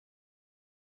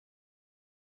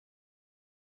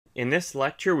In this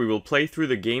lecture, we will play through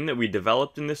the game that we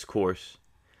developed in this course.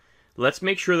 Let's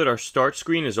make sure that our start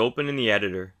screen is open in the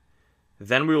editor.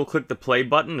 Then we will click the play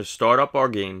button to start up our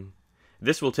game.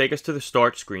 This will take us to the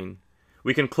start screen.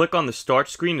 We can click on the start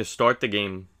screen to start the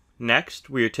game. Next,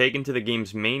 we are taken to the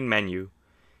game's main menu.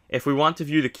 If we want to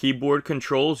view the keyboard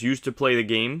controls used to play the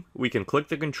game, we can click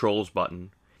the controls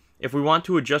button. If we want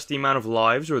to adjust the amount of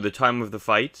lives or the time of the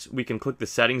fights, we can click the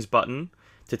settings button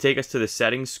to take us to the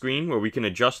settings screen where we can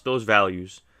adjust those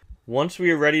values. Once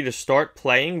we are ready to start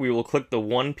playing, we will click the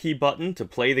 1P button to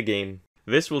play the game.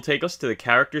 This will take us to the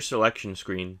character selection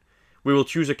screen. We will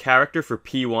choose a character for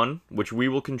P1, which we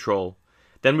will control.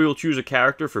 Then we will choose a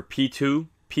character for P2,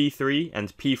 P3,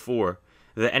 and P4,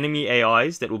 the enemy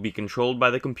AIs that will be controlled by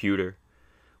the computer.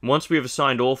 Once we have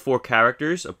assigned all 4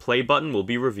 characters, a play button will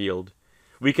be revealed.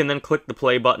 We can then click the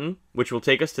play button, which will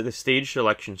take us to the stage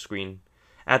selection screen.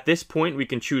 At this point, we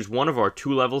can choose one of our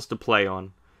 2 levels to play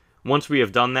on. Once we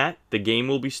have done that, the game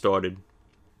will be started.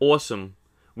 Awesome!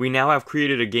 We now have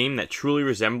created a game that truly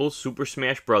resembles Super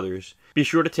Smash Bros. Be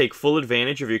sure to take full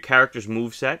advantage of your character's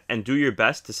moveset and do your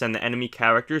best to send the enemy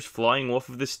characters flying off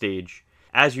of the stage.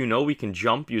 As you know, we can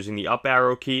jump using the up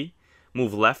arrow key,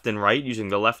 move left and right using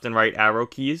the left and right arrow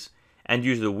keys, and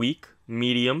use the weak,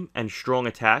 medium, and strong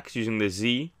attacks using the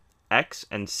Z, X,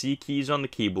 and C keys on the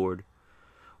keyboard.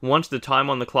 Once the time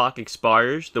on the clock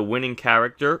expires, the winning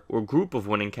character or group of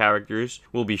winning characters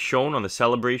will be shown on the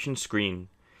celebration screen.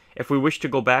 If we wish to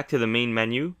go back to the main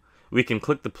menu, we can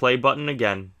click the play button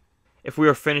again. If we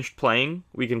are finished playing,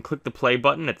 we can click the play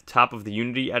button at the top of the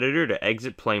Unity editor to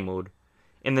exit play mode.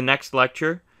 In the next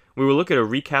lecture, we will look at a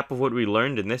recap of what we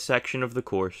learned in this section of the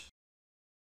course.